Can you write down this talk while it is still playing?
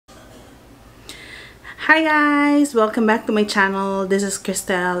Hi guys! Welcome back to my channel. This is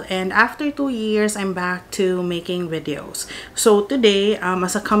Kristel, and after 2 years, I'm back to making videos. So today,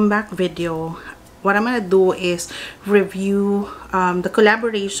 as a comeback video, what I'm gonna do is review the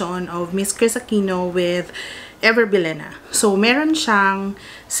collaboration of Miss Kris Aquino with Ever Bilena. So meron siyang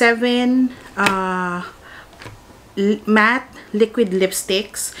 7 matte liquid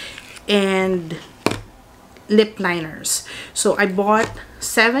lipsticks and lip liners. So I bought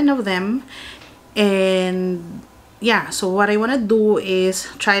 7 of them. And yeah, so what I want to do is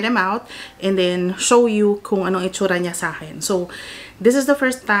try them out and then show you kung anong itsura niya sa akin. So this is the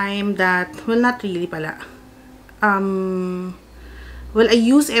first time that, well, not really pala. Well, I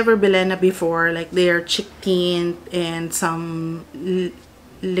used Ever Bilena before, like their cheek tint and some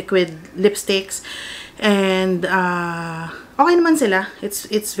liquid lipsticks, and okay naman sila.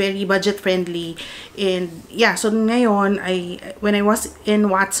 It's very budget friendly. And yeah, so ngayon, when I was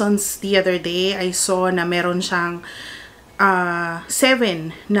in Watson's the other day, I saw na meron siyang 7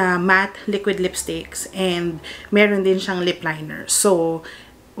 na matte liquid lipsticks and meron din siyang lip liners. So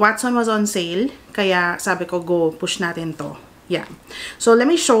Watson was on sale, kaya sabi ko, go, push natin to. Yeah. So let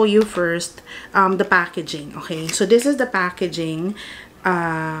me show you first the packaging. Okay, so this is the packaging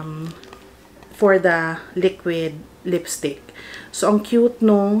for the liquid lipstick. So, ang cute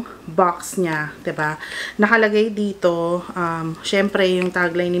nung box niya, diba? Nakalagay dito, syempre yung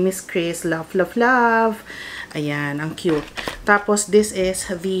tagline ni Miss Kris, love, love, love. Ayan, ang cute. Tapos, this is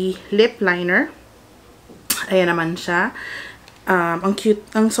the lip liner. Ayan naman siya. Ang cute,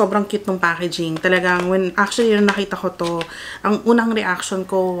 ang sobrang cute ng packaging. Talagang, when actually nung nakita ko to, ang unang reaction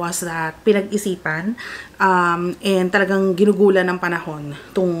ko was that pinag-isipan, and talagang ginugulan ng panahon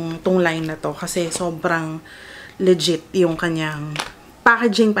tong line na to, kasi sobrang legit yung kanyang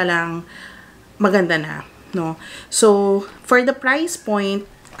packaging pa lang, maganda na, no? So, for the price point,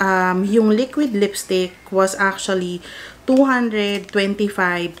 yung liquid lipstick was actually 225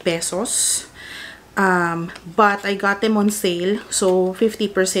 pesos. But I got them on sale, so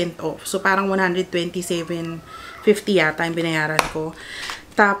 50% off. So parang 127.50 yata yung binayaran ko.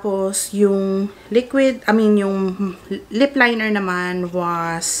 Tapos yung yung lip liner naman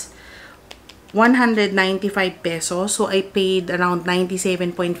was 195 pesos. So I paid around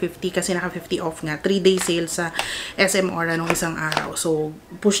 97.50 kasi naka 50 off nga. 3-day sale sa SM Aura nung isang araw. So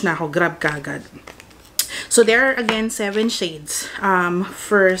push na ako, grab kagad. So there are again 7 shades.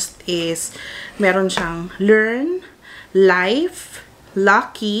 First is meron siyang Learn, Life,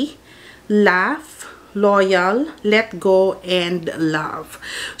 Lucky, Laugh, Loyal, Let Go, and Love.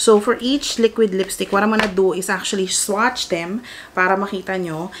 So for each liquid lipstick, what I'm gonna do is actually swatch them para makita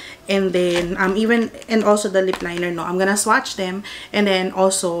nyo. And then and also the lip liner, no, I'm gonna swatch them and then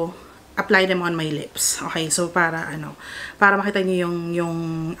also apply them on my lips. Okay, so para makita niyo yung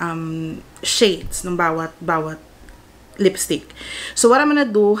shades ng bawat lipstick. So what I'm gonna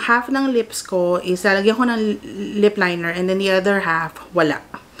do, half ng lips ko is lalagyan ko ng lip liner and then the other half wala.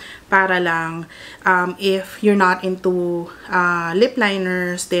 Para lang if you're not into lip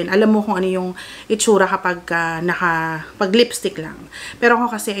liners, then alam mo kung ano yung itsura kapag pag lipstick lang. Pero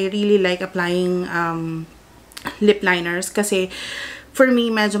ako kasi I really like applying lip liners kasi for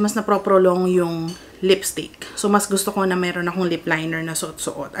me, medyo mas naproprolong yung lipstick. So, mas gusto ko na meron akong lip liner na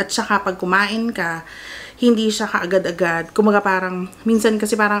suot-suot. At saka, pag kumain ka, hindi siya kaagad-agad. Kumaga parang, minsan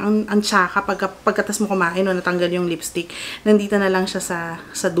kasi parang ang tsaka pagkatas mo kumain o natanggal yung lipstick, nandito na lang siya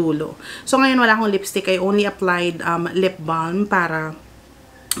sa dulo. So, ngayon wala akong lipstick. I only applied lip balm para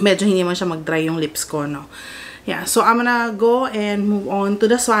medyo hindi man siya mag-dry yung lips ko, no? Yeah, so I'm gonna go and move on to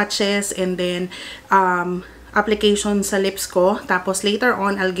the swatches and then, application sa lips ko. Tapos later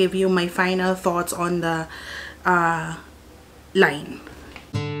on, I'll give you my final thoughts on the line.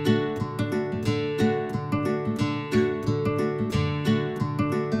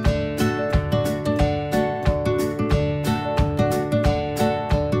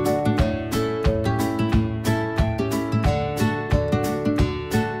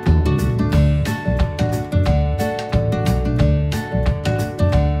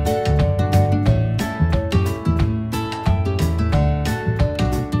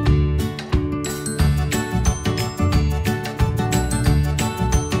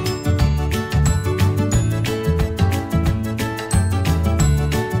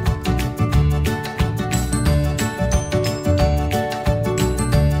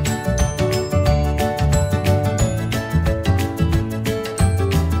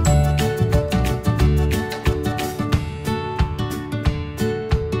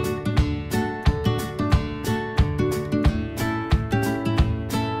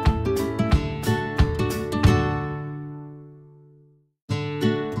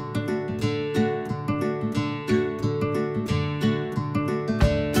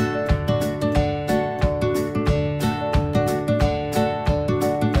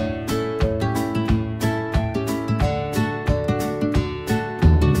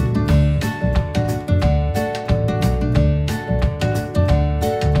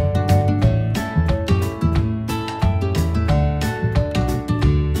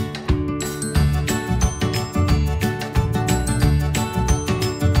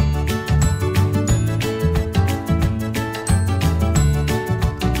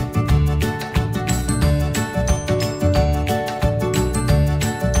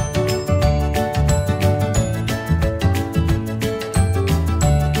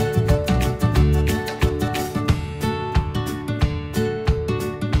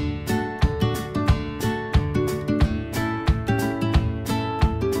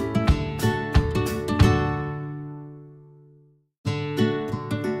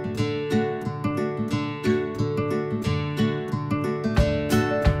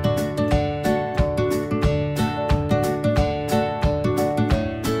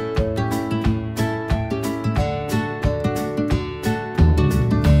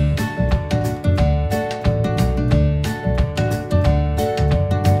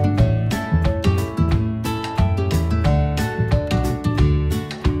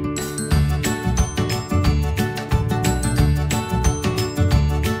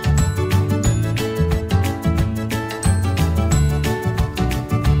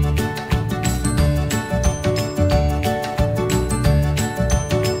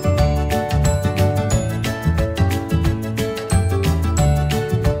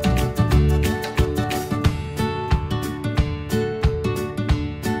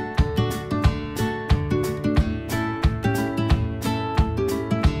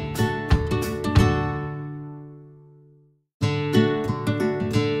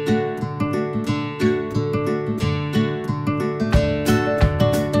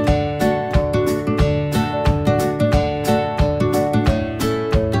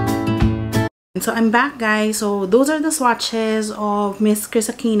 I'm back, guys. So those are the swatches of Miss Kris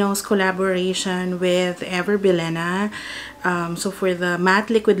Aquino's collaboration with Ever Bilena. So for the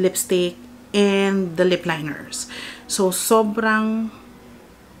matte liquid lipstick and the lip liners. So sobrang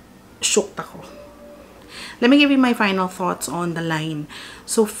shocked ako. Let me give you my final thoughts on the line.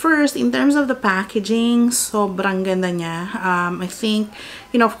 So first, in terms of the packaging, sobrang ganda niya. I think,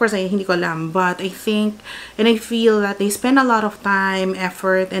 you know, of course, hindi ko alam, but I think, and I feel that they spend a lot of time,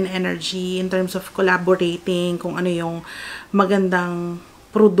 effort, and energy in terms of collaborating kung ano yung magandang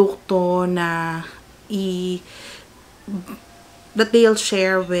produkto na that they'll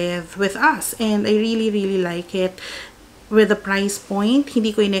share with us. And I really like it. With the price point,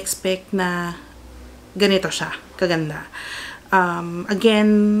 hindi ko in-expect na ganito siya, kaganda.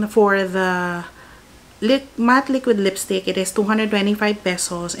 Again, for the matte liquid lipstick, it is 225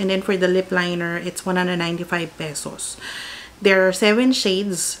 pesos. And then for the lip liner, it's 195 pesos. There are 7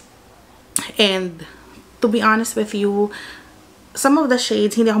 shades. And to be honest with you, some of the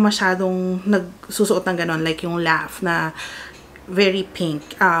shades, hindi ako masyadong nagsusuot ng ganon. Like yung Laugh na very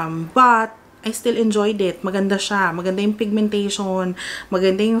pink. But I still enjoyed it. Maganda siya. Maganda yung pigmentation.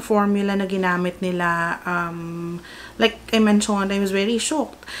 Maganda yung formula na ginamit nila. Like I mentioned, I was very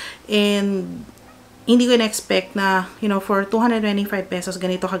shocked. And hindi ko na-expect na, you know, for 225 pesos,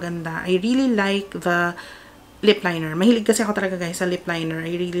 ganito kaganda. I really like the lip liner. Mahilig kasi ako talaga, guys, sa lip liner.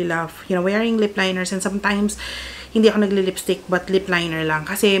 I really love, you know, wearing lip liners. And sometimes, hindi ako nagli-lipstick, but lip liner lang.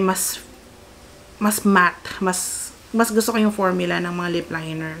 Kasi mas matte. Mas gusto ko yung formula ng mga lip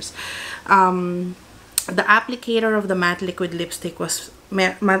liners. The applicator of the matte liquid lipstick was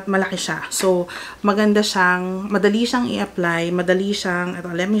malaki siya. So, maganda siyang, madali siyang i-apply, madali siyang,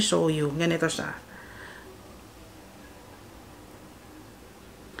 ito, let me show you. Ganito siya.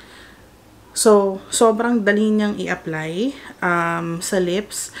 So, sobrang dali niyang i-apply sa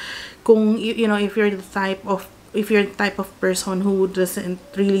lips. Kung, you know, if you're the type of person who doesn't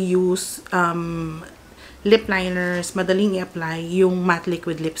really use lip liners, madaling i-apply yung matte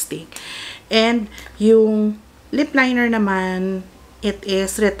liquid lipstick. And yung lip liner naman, it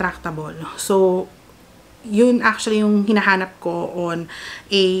is retractable. So, yun actually yung hinahanap ko on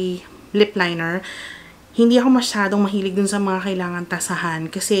a lip liner. Hindi ako masyadong mahilig dun sa mga kailangan tasahan.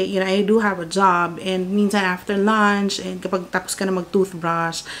 Kasi, you know, I do have a job. And minsan after lunch, and kapag tapos ka na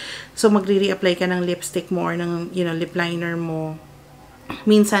mag-toothbrush, so magre-reapply ka ng lipstick mo or ng, you know, lip liner mo.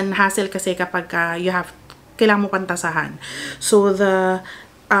 Minsan, hassle kasi kapag kailangan mo pantasahan. So, the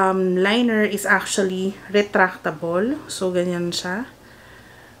liner is actually retractable. So, ganyan siya.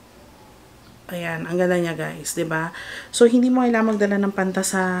 Ayan, ang ganda niya, guys, 'di ba? So, hindi mo kailangan magdala ng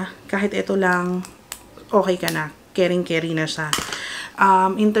pantasa. Kahit ito lang, okay ka na. Caring-carry na siya.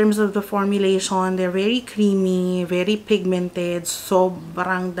 In terms of the formulation, they're very creamy, very pigmented,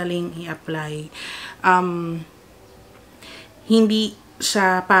 sobrang daling i-apply. Hindi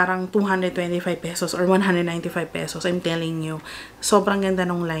siya parang 225 pesos or 195 pesos. I'm telling you. Sobrang ganda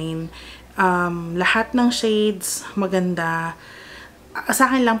ng line. Lahat ng shades, maganda. Sa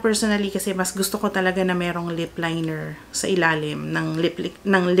akin lang personally kasi mas gusto ko talaga na merong lip liner sa ilalim ng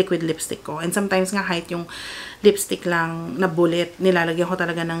liquid lipstick ko. And sometimes nga kahit yung lipstick lang na bullet, nilalagyan ko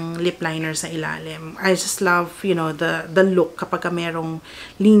talaga ng lip liner sa ilalim. I just love, you know, the look kapag merong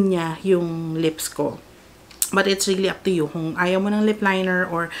linya yung lips ko. But it's really up to you. Kung ayaw mo ng lip liner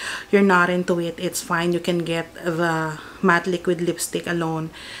or you're not into it, it's fine. You can get the matte liquid lipstick alone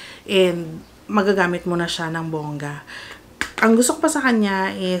and magagamit mo na siya ng bongga. Ang gusto ko pa sa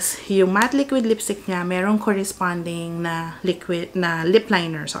kanya is yung matte liquid lipstick niya, merong corresponding na lip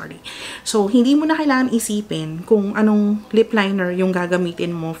liner, sorry. So, hindi mo na kailangan isipin kung anong lip liner yung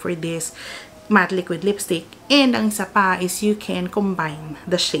gagamitin mo for this matte liquid lipstick. And ang isa pa is you can combine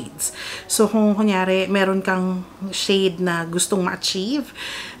the shades. So, kung kunyari, meron kang shade na gustong ma-achieve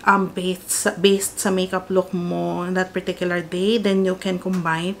based sa makeup look mo that particular day, then you can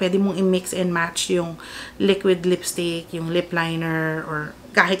combine. Pwede mong i-mix and match yung liquid lipstick, yung lip liner, or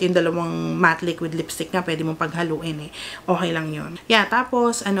kahit yung dalawang matte liquid lipstick na pwede mong paghaluin eh. Okay lang yun. Yeah,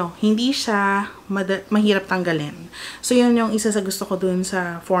 tapos, hindi siya mahirap tanggalin. So, yun yung isa sa gusto ko dun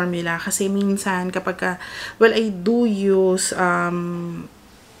sa formula. Kasi minsan, kapag well, I do use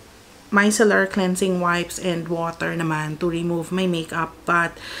micellar cleansing wipes and water naman to remove my makeup.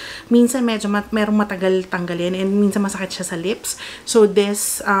 But, minsan medyo merong matagal tanggalin and minsan masakit siya sa lips. So,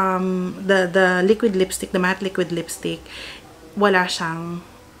 this, the liquid lipstick, the matte liquid lipstick,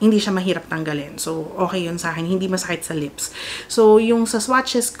 hindi siya mahirap tanggalin. So, okay yun sa akin. Hindi masakit sa lips. So, yung sa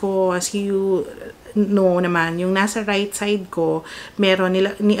swatches ko, as you know naman, yung nasa right side ko, meron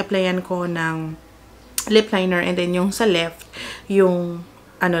ni-applyan ko ng lip liner and then yung sa left, yung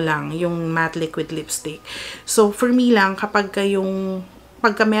ano lang, yung matte liquid lipstick. So, for me lang,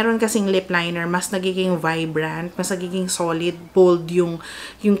 pagka meron kasing lip liner, mas nagiging vibrant, mas nagiging solid, bold yung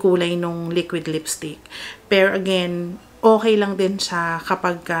kulay ng liquid lipstick. Pero again, okay lang din siya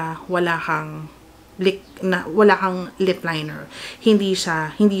kapag wala kang lip liner. Hindi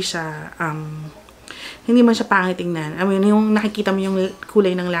man siya pangit tingnan. I mean, yung nakikita mo yung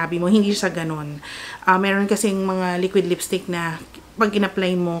kulay ng labi mo, hindi siya ganun. Meron kasing mga liquid lipstick na pag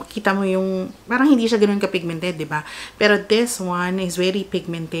in-apply mo, kita mo yung, parang hindi siya ganun ka-pigmented, di ba? Pero this one is very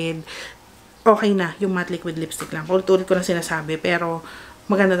pigmented. Okay na, yung matte liquid lipstick lang. Ulit-ulit ko na sinasabi, pero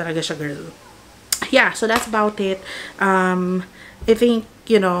maganda talaga siya, girl. Yeah, so that's about it. I think,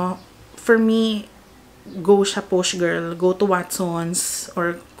 for me, go siya push, girl. Go to Watson's,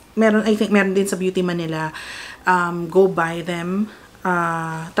 or I think meron din sa Beauty Manila. Go buy them.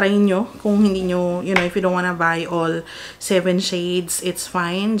 Try nyo. Kung hindi nyo, if you don't wanna buy all 7 shades, it's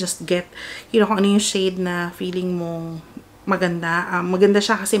fine. Just get, kung ano yung shade na feeling mo maganda. Maganda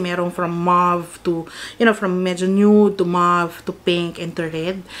siya kasi meron from mauve to, from medyo nude to mauve to pink and to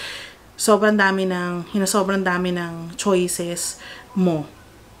red. Sobrang dami ng choices mo.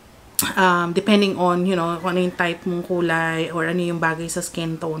 Depending on, kung ano yung type mong kulay or ano yung bagay sa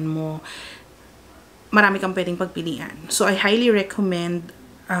skin tone mo, marami kang pwedeng pagpilian. So, I highly recommend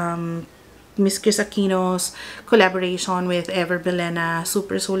Miss Kris Aquino's collaboration with Ever Bilena.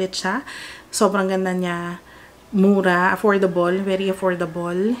 Super sulit siya. Sobrang ganda niya. Mura, affordable, very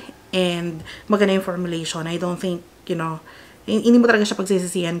affordable, and maganda yung formulation. I don't think, hindi mo talaga siya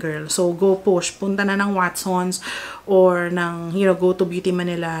pagsisisihan, girl. So, go push. Punta na ng Watson's or ng, go to Beauty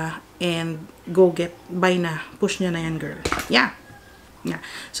Manila and go buy na. Push nyo na yan, girl. Yeah.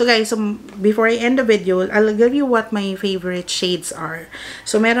 So, guys, before I end the video, I'll give you what my favorite shades are.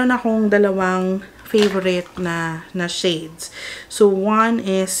 So, meron akong dalawang favorite na shades. So, one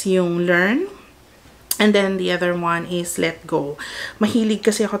is yung Learn. And then, the other one is Let Go. Mahilig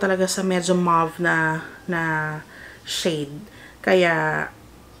kasi ako talaga sa medyo mauve na shade. Kaya,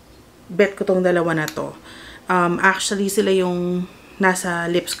 bet ko tong dalawa na to. Actually, sila yung nasa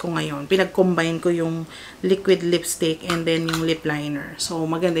lips ko ngayon. Pinag-combine ko yung liquid lipstick and then yung lip liner. So,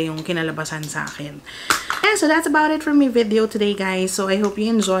 maganda yung kinalabasan sa akin. Yeah, so that's about it for my video today, guys. So, I hope you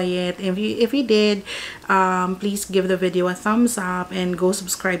enjoy it. If you did, please give the video a thumbs up and go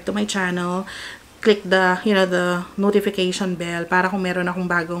subscribe to my channel. Click the, the notification bell para kung meron akong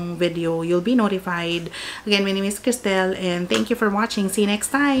bagong video, you'll be notified. Again, my name is Kristel and thank you for watching. See you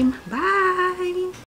next time. Bye!